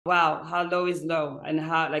Wow, how low is low, and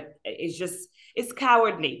how like it's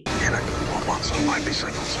cowardly. And I want some might be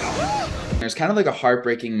single cell. There's kind of like a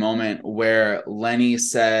heartbreaking moment where Lenny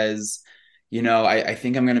says, I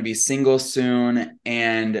think I'm going to be single soon.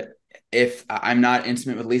 And if I'm not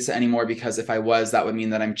intimate with Lisa anymore, because if I was, that would mean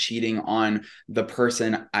that I'm cheating on the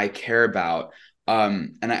person I care about.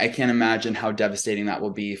 And I can't imagine how devastating that will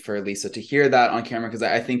be for Lisa to hear that on camera, because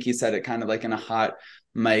I think he said it kind of like in a hot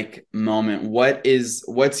mic moment.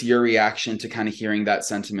 What's your reaction to kind of hearing that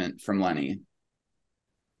sentiment from Lenny?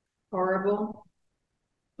 Horrible.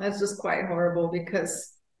 That's just quite horrible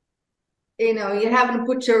because you haven't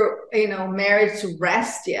put your marriage to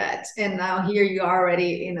rest yet, and now here you are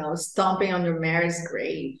already stomping on your marriage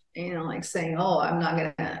grave, like saying, oh, I'm not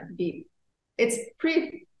gonna be. It's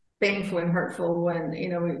pretty painful and hurtful when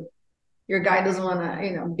your guy doesn't want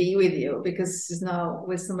to be with you because he's now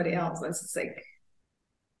with somebody else. That's just like,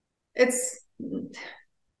 it's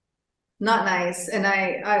not nice. And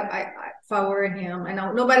if I were him, I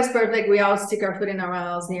know nobody's perfect, we all stick our foot in our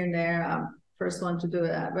mouths here and there. First one to do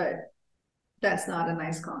that, but that's not a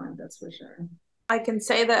nice comment, that's for sure. I can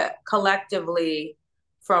say that collectively,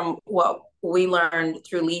 from what we learned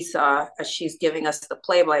through Lisa, as she's giving us the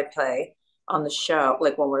play-by-play on the show,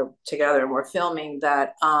 like when we're together and we're filming,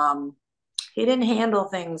 that he didn't handle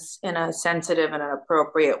things in a sensitive and an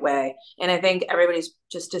appropriate way. And I think everybody's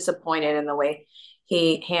just disappointed in the way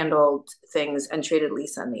he handled things and treated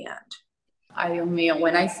Lisa in the end. I mean,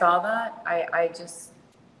 when I saw that,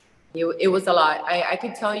 it was a lot. I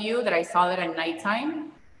could tell you that I saw that at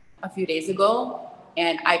nighttime a few days ago,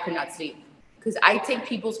 and I could not sleep. Because I take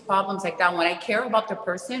people's problems like that. When I care about the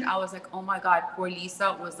person, I was like, oh my God, poor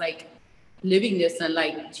Lisa was like living this, and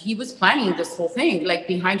like he was planning this whole thing, like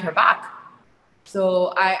behind her back.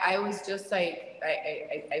 So I was just like,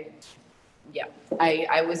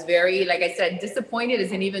 I was very, like I said, disappointed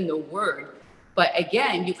isn't even the word. But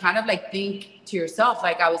again, you kind of like think to yourself,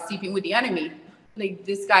 like I was sleeping with the enemy. Like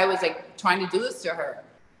this guy was like trying to do this to her.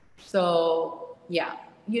 So yeah,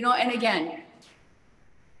 and again,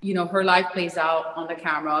 her life plays out on the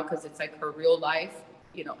camera because it's like her real life,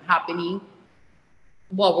 happening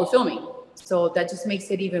while we're filming. So that just makes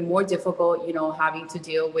it even more difficult, having to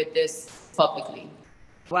deal with this publicly.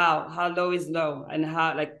 Wow, how low is low, and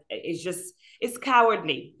how like it's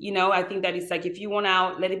cowardly. I think that it's like, if you want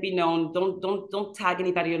out, let it be known. Don't tag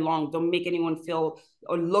anybody along. Don't make anyone feel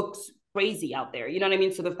or look crazy out there. You know what I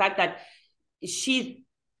mean? So the fact that she's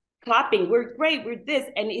clapping, we're great, we're this,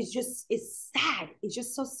 and it's sad. It's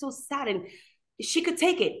just so sad. And she could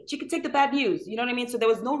take it. She could take the bad news. You know what I mean? So there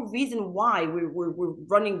was no reason why we're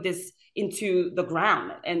running this into the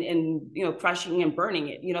ground and crashing and burning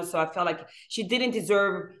it. So I felt like she didn't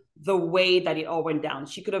deserve the way that it all went down.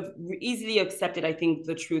 She could have easily accepted, I think,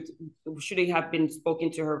 the truth should have been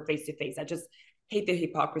spoken to her face to face. I just hate the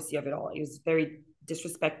hypocrisy of it all. It was very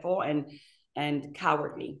disrespectful and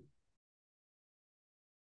cowardly.